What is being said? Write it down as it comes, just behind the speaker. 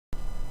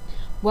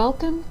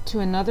Welcome to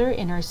another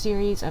in our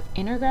series of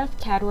Intergraph,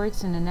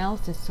 CADWorks, and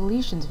Analysis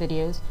Solutions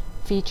videos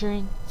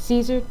featuring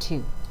Caesar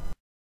 2.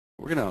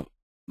 We're going to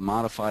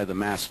modify the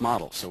mass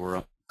model. So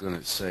we're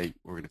going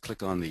to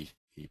click on the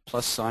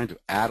plus sign to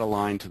add a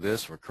line to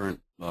this. Our current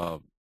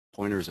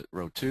pointer is at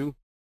row 2.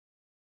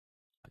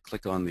 I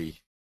click on the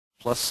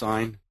plus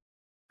sign,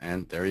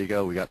 and there you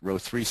go. We got row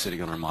 3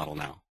 sitting on our model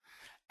now.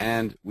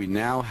 And we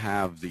now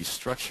have the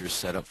structure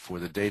set up for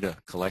the data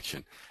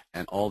collection.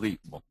 And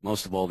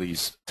most of all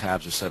these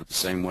tabs are set up the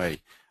same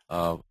way.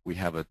 We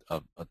have a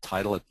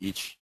title at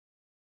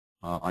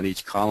on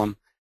each column,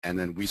 and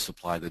then we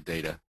supply the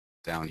data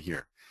down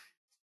here.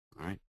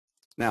 All right.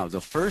 Now the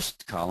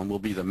first column will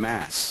be the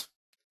mass.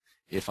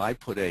 If I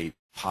put a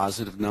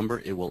positive number,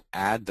 it will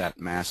add that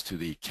mass to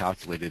the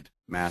calculated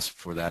mass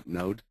for that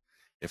node.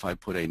 If I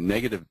put a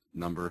negative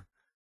number,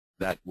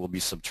 that will be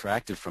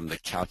subtracted from the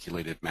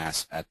calculated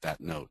mass at that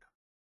node.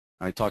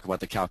 I talk about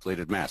the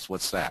calculated mass.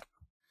 What's that?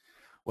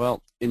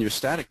 Well, in your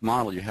static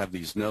model, you have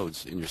these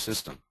nodes in your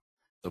system.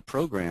 The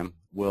program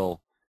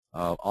will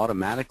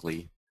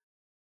automatically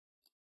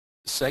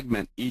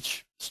segment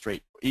each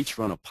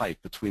run of pipe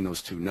between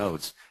those two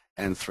nodes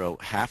and throw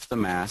half the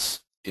mass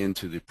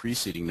into the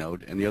preceding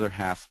node and the other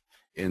half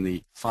in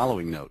the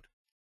following node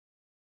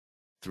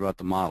throughout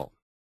the model.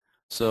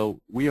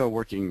 So we are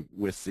working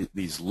with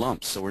these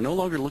lumps. So we're no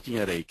longer looking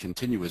at a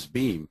continuous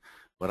beam,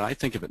 but I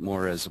think of it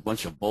more as a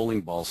bunch of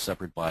bowling balls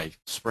separated by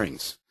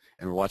springs.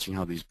 And we're watching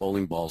how these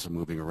bowling balls are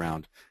moving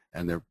around,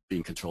 and they're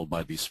being controlled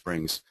by these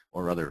springs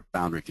or other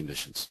boundary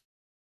conditions.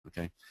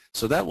 Okay,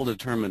 so that will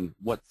determine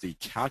what the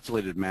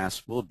calculated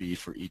mass will be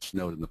for each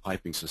node in the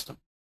piping system.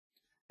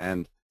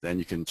 And then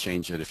you can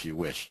change it if you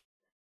wish.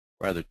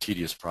 Rather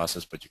tedious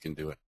process, but you can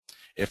do it.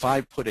 If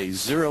I put a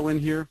 0 in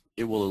here,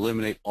 it will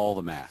eliminate all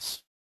the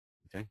mass.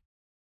 Okay.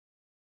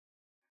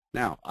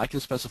 Now, I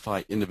can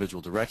specify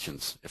individual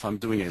directions. If I'm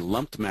doing a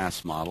lumped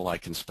mass model, I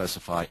can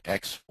specify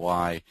X,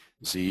 Y,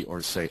 Z,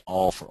 or say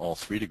all for all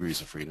 3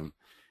 degrees of freedom.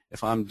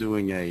 If I'm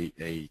doing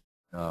a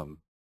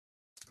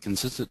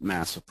consistent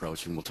mass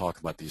approach, and we'll talk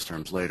about these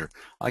terms later,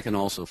 I can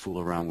also fool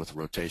around with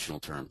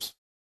rotational terms.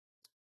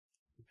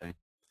 Okay.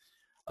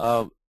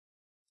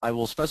 I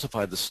will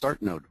specify the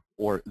start node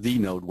or the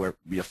node where it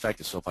will be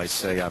affected. So if I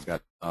say I've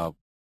got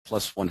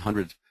plus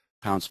 100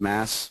 pounds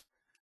mass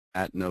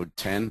at node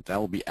 10, that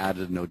will be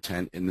added to node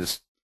 10 in this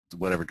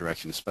whatever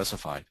direction is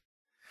specified.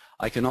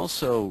 I can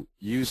also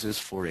use this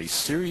for a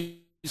series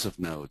of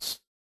nodes.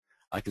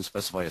 I can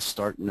specify a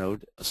start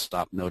node, a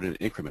stop node, and an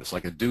increment. It's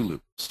like a do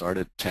loop. Start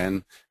at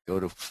 10, go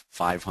to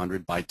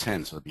 500 by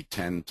 10. So it'll be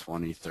 10,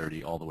 20,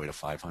 30, all the way to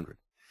 500.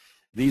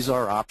 These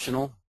are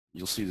optional.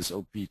 You'll see this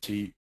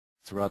OPT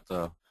throughout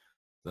the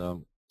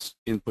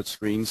input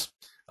screens.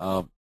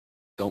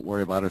 Don't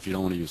worry about it if you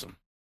don't want to use them.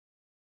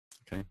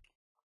 Okay.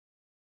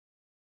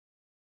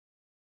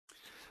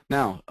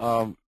 Now,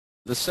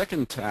 the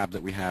second tab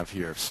that we have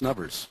here,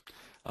 Snubbers,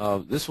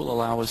 this will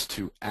allow us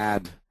to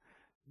add,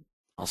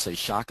 I'll say,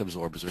 shock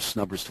absorbers or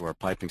snubbers to our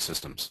piping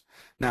systems.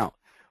 Now,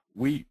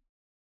 we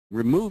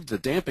removed the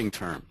damping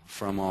term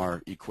from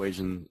our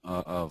equation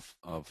of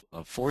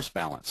force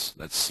balance,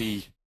 that's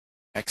C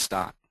x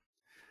dot.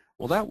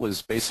 Well, that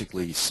was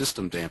basically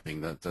system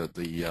damping,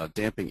 the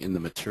damping in the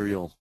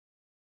material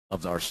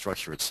of our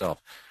structure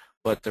itself.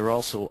 But there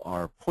also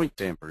are point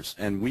dampers,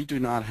 and we do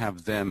not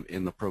have them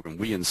in the program.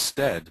 We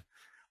instead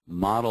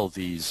model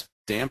these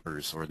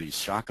dampers or these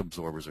shock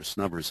absorbers or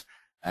snubbers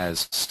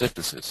as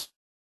stiffnesses,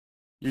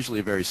 usually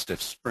a very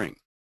stiff spring.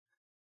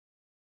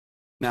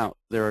 Now,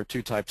 there are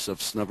 2 types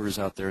of snubbers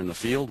out there in the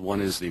field. One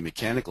is the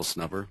mechanical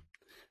snubber.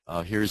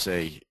 Here's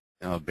the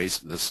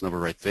snubber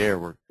right there.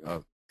 We're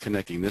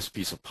connecting this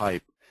piece of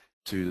pipe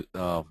to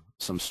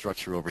some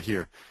structure over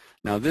here.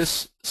 Now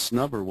this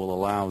snubber will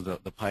allow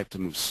the pipe to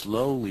move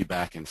slowly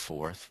back and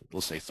forth,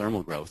 we'll say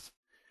thermal growth,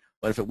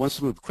 but if it wants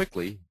to move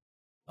quickly,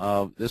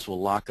 this will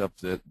lock up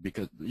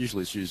because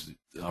usually it's used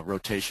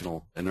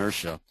rotational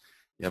inertia.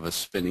 You have a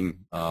spinning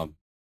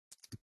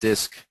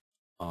disc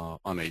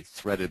on a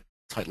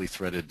tightly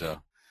threaded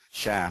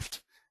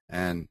shaft,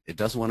 and it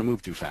doesn't want to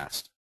move too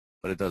fast,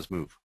 but it does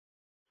move.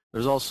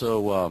 There's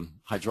also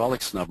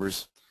hydraulic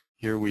snubbers.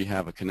 Here we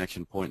have a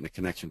connection point and a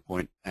connection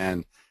point,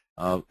 and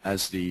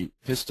as the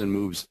piston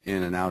moves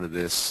in and out of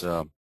this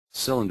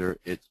cylinder,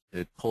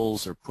 it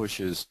pulls or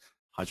pushes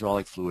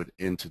hydraulic fluid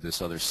into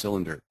this other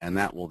cylinder, and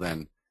that will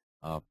then,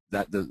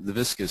 the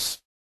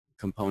viscous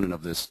component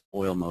of this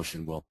oil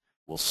motion will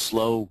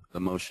slow the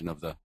motion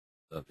of the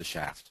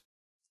shaft.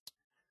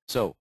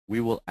 So we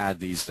will add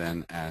these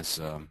then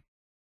as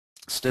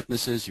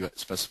stiffnesses. You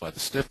specify the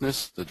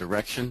stiffness, the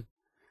direction,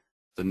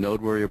 the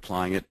node where you're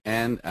applying it,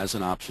 and as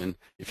an option,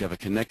 if you have a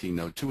connecting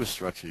node to a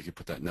structure, you can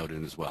put that node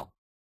in as well.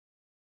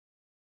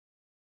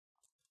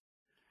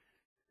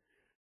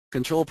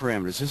 Control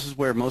parameters. This is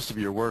where most of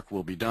your work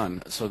will be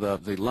done. So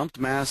the lumped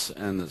mass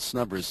and the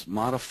snubbers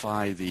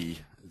modify the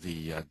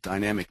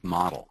dynamic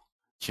model,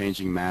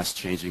 changing mass,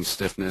 changing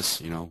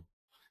stiffness,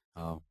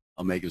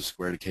 omega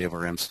squared, K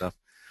over M stuff.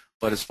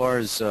 But as far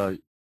as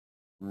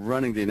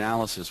running the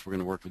analysis, we're going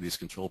to work with these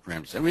control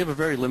parameters. And we have a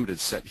very limited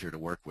set here to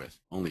work with,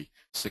 only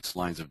 6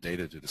 lines of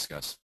data to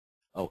discuss.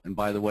 Oh, and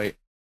by the way,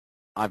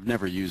 I've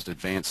never used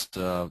Advanced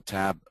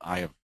tab. I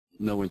have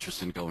no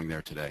interest in going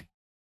there today.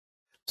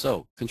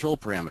 So, control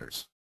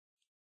parameters.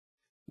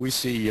 We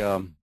see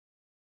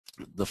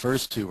the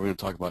first two we're going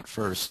to talk about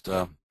first.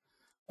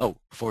 Oh,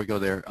 before we go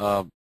there,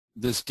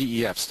 this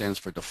DEF stands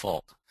for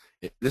default.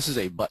 This is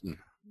a button.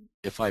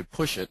 If I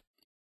push it,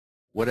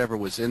 whatever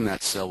was in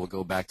that cell will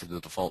go back to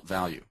the default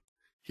value.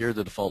 Here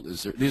the default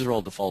is, these are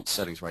all default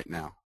settings right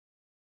now.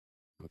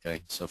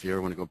 Okay, so if you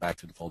ever want to go back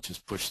to default,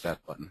 just push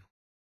that button.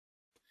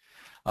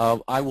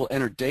 I will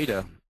enter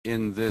data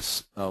in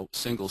this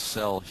single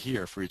cell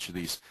here for each of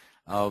these.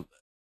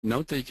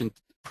 Note that you can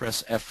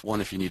press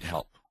F1 if you need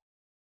help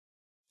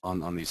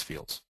on these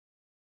fields.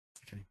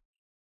 Okay.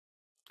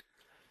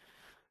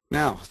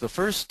 Now, the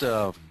first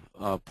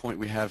point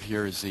we have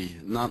here is the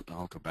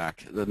I'll go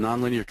back. The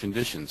nonlinear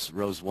conditions,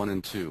 rows 1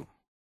 and 2.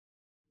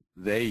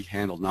 They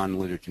handle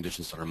nonlinear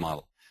conditions on our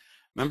model.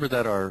 Remember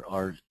that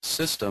our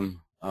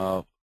system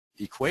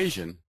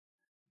equation,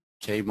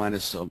 k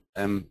minus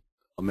m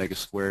omega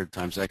squared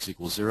times x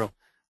equals 0,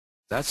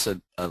 that's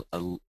a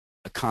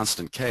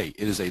constant k.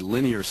 It is a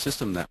linear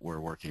system that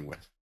we're working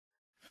with.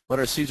 But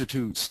our Caesar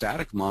 2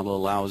 static model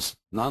allows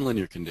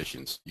nonlinear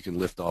conditions. You can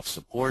lift off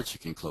supports, you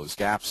can close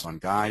gaps on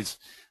guides,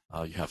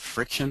 you have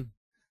friction.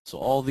 So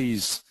all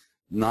these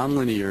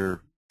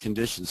nonlinear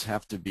conditions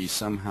have to be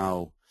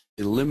somehow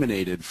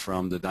eliminated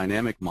from the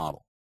dynamic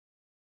model.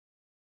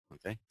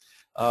 Okay.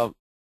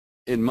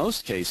 In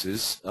most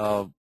cases,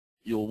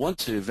 you'll want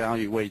to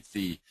evaluate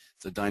the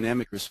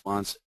dynamic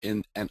response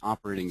in an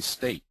operating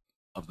state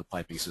of the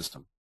piping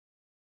system.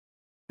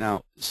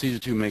 Now, Caesar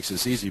 2 makes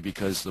this easy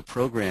because the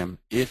program,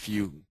 if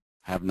you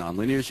have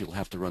nonlinears, you'll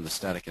have to run the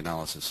static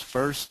analysis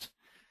first.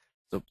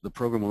 The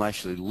program will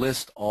actually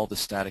list all the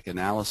static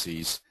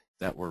analyses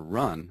that were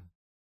run,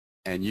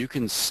 and you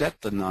can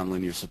set the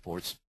nonlinear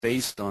supports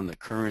based on the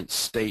current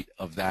state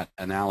of that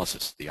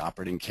analysis, the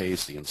operating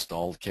case, the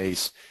installed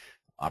case,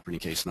 operating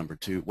case number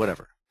 2,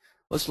 whatever.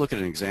 Let's look at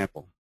an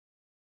example.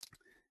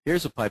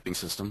 Here's a piping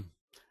system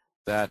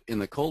that in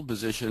the cold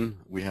position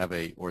we have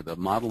or the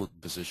model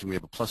position, we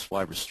have a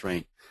 +Y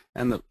restraint,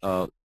 and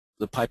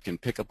the pipe can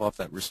pick up off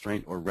that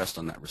restraint or rest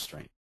on that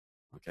restraint.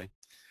 Okay.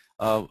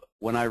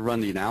 When I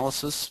run the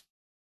analysis,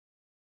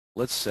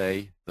 let's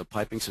say the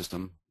piping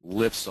system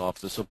lifts off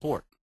the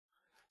support.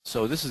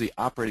 So this is the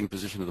operating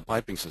position of the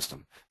piping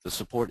system. The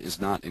support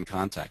is not in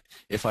contact.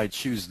 If I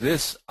choose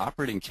this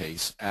operating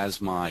case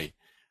as my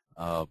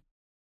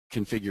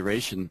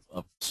configuration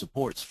of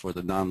supports for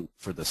the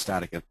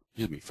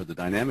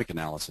dynamic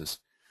analysis,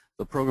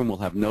 the program will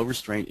have no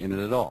restraint in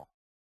it at all.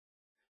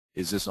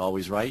 Is this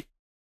always right?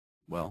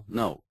 Well,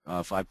 no.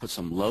 If I put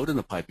some load in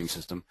the piping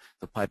system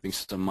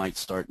might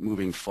start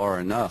moving far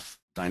enough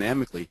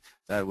dynamically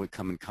that it would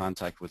come in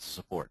contact with the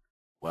support.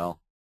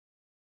 Well,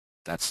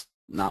 that's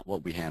not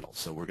what we handle.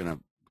 So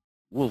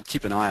we'll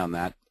keep an eye on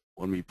that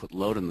when we put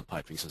load in the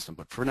piping system.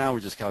 But for now, we're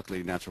just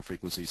calculating natural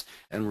frequencies,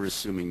 and we're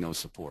assuming no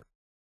support.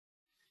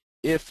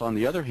 If, on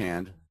the other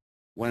hand,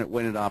 when it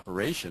went into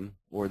operation,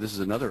 or this is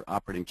another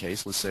operating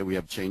case, let's say we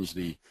have changed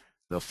the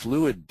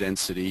fluid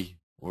density,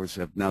 or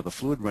have now the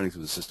fluid running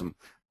through the system,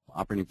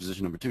 operating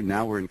position number 2,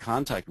 now we're in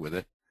contact with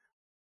it,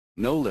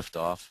 no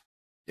liftoff.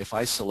 If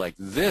I select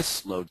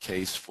this load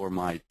case for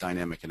my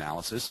dynamic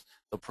analysis,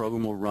 the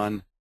program will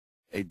run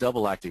a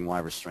double acting Y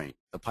restraint.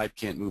 The pipe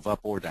can't move up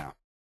or down.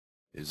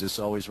 Is this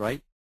always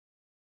right?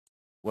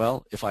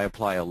 Well, if I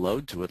apply a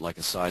load to it, like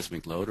a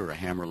seismic load or a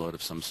hammer load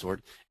of some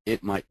sort,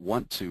 it might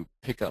want to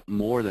pick up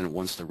more than it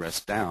wants to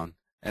rest down,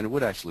 and it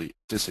would actually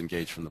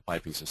disengage from the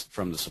piping system,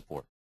 from the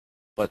support.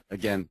 But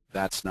again,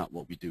 that's not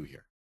what we do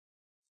here.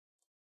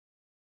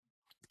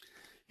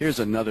 Here's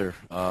another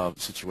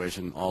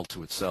situation all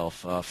to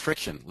itself.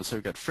 Friction. Let's say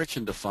we've got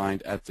friction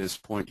defined at this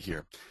point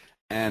here,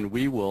 and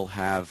we will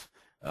have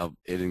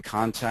it in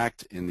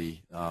contact in the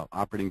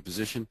operating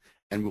position,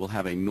 and we'll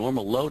have a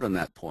normal load on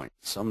that point,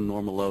 some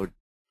normal load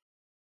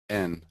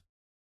N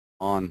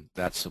on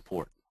that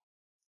support.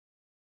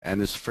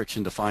 And this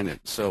friction defined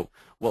it. So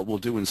what we'll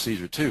do in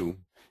Caesar 2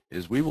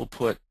 is we will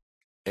put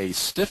a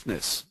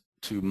stiffness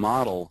to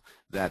model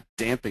that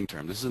damping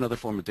term. This is another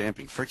form of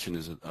damping. Friction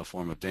is a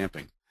form of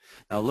damping.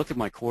 Now look at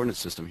my coordinate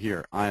system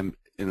here. I'm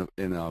in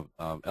a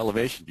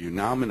elevation view.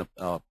 Now I'm in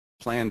a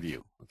plan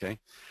view, okay?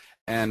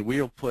 And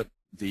we'll put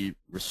the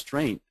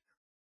restraint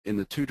in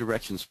the 2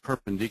 directions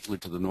perpendicular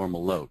to the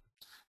normal load.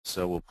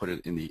 So we'll put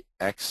it in the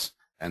X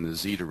and the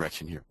Z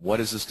direction here. What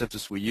is the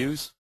stiffness we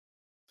use?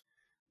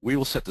 We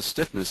will set the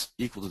stiffness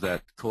equal to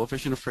that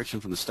coefficient of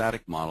friction from the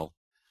static model,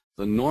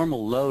 the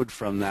normal load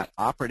from that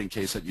operating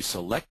case that you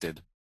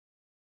selected,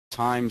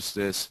 times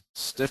this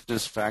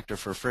stiffness factor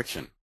for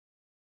friction.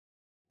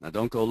 Now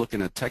don't go look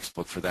in a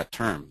textbook for that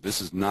term. This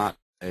is not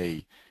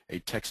a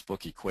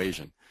textbook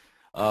equation.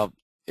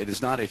 It is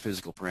not a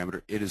physical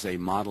parameter. It is a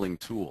modeling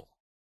tool.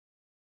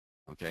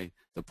 Okay?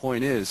 The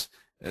point is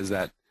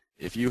that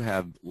if you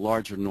have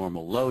larger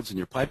normal loads in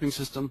your piping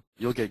system,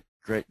 you'll get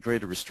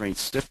greater restraint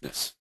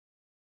stiffness,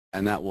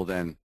 and that will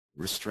then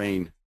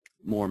restrain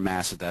more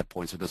mass at that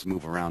point so it doesn't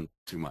move around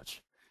too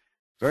much.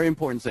 Very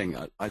important thing.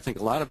 I think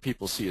a lot of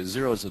people see a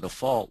 0 as a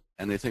default,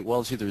 and they think,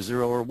 well, it's either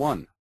 0 or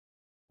 1.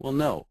 Well,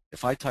 no.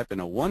 If I type in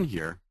a 1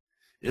 here,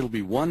 it'll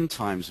be 1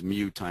 times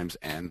mu times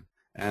n,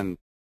 and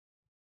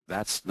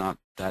that's not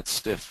that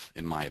stiff,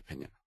 in my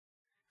opinion.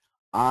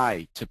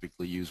 I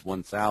typically use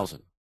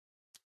 1,000.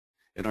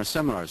 In our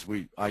seminars,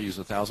 I use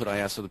 1,000. I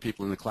ask other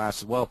people in the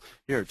class, well,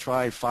 here,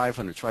 try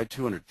 500, try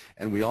 200,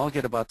 and we all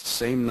get about the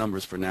same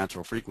numbers for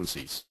natural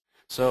frequencies.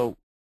 So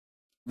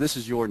this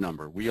is your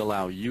number. We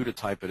allow you to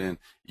type it in.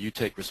 You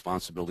take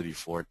responsibility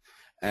for it.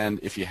 And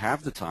if you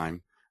have the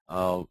time,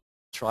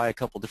 try a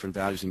couple different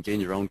values and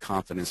gain your own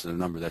confidence in the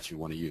number that you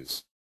want to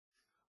use.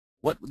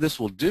 What this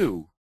will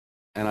do,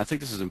 and I think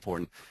this is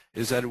important,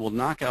 is that it will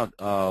knock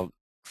out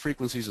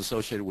frequencies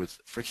associated with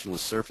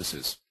frictionless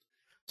surfaces.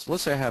 So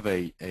let's say I have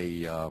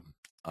a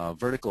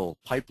vertical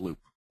pipe loop,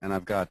 and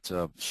I've got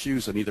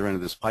shoes on either end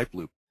of this pipe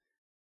loop.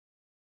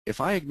 If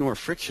I ignore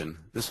friction,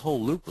 this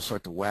whole loop will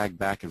start to wag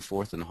back and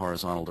forth in a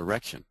horizontal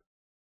direction,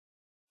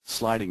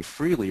 sliding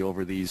freely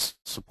over these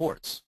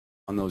supports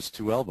on those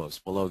 2 elbows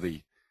below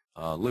the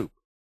loop,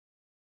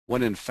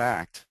 when in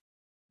fact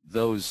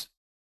those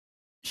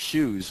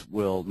shoes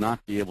will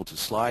not be able to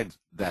slide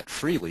that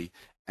freely,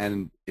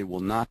 and it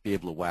will not be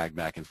able to wag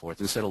back and forth.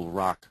 Instead, it will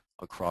rock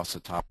across the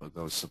top of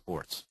those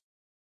supports.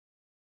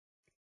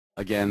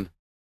 Again,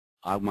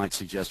 I might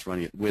suggest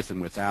running it with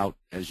and without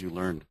as you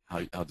learn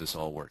how this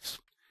all works.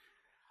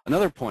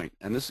 Another point,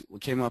 and this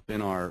came up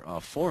in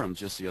our forum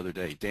just the other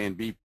day. Dan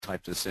B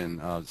typed this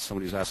in.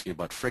 Somebody was asking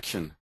about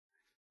friction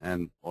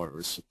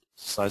or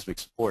seismic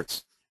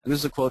supports. And this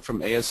is a quote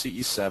from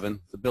ASCE 7,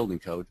 the building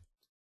code,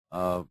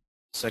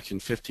 section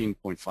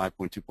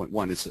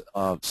 15.5.2.1. It's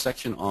a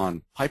section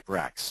on pipe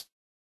racks.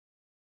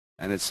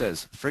 And it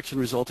says, friction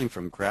resulting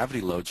from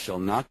gravity loads shall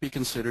not be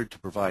considered to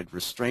provide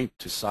restraint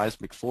to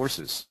seismic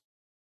forces.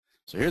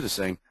 So here they're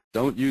saying,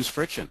 don't use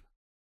friction.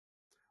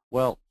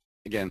 Well,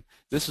 again,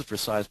 this is for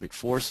seismic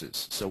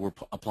forces, so we're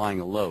applying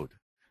a load.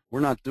 We're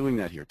not doing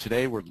that here.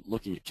 Today we're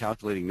looking at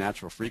calculating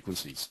natural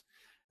frequencies,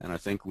 and I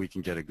think we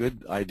can get a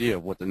good idea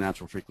of what the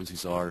natural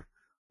frequencies are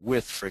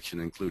with friction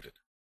included.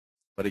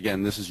 But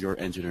again, this is your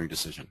engineering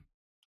decision.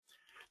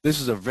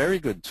 This is a very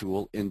good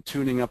tool in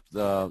tuning up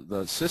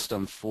the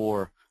system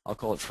for, I'll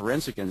call it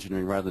forensic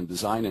engineering rather than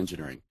design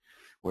engineering,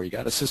 where you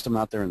got a system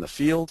out there in the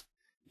field,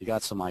 you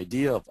got some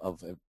idea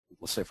of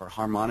let's say for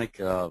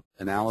harmonic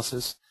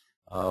analysis,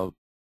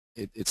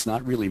 it's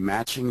not really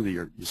matching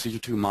your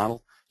C2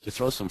 model. You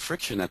throw some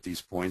friction at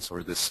these points,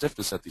 or the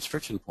stiffness at these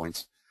friction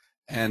points,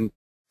 and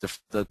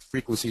the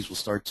frequencies will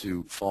start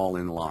to fall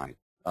in line.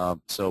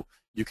 So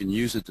you can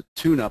use it to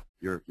tune up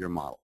your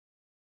model.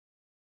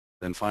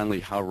 Then finally,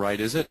 how right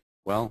is it?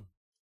 Well,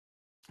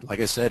 like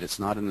I said, it's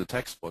not in the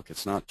textbook.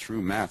 It's not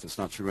true math. It's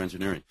not true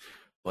engineering.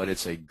 But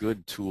it's a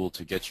good tool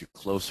to get you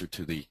closer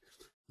to the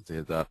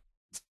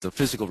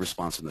physical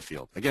response in the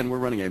field. Again, we're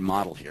running a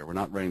model here. We're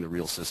not running the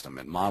real system,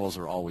 and models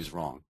are always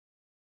wrong.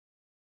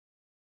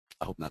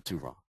 I hope not too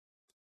wrong.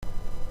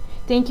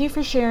 Thank you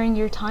for sharing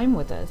your time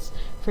with us.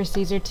 For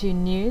Caesar 2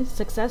 news,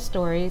 success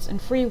stories,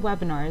 and free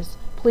webinars,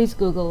 please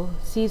Google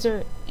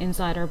Caesar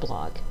Insider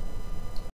Blog.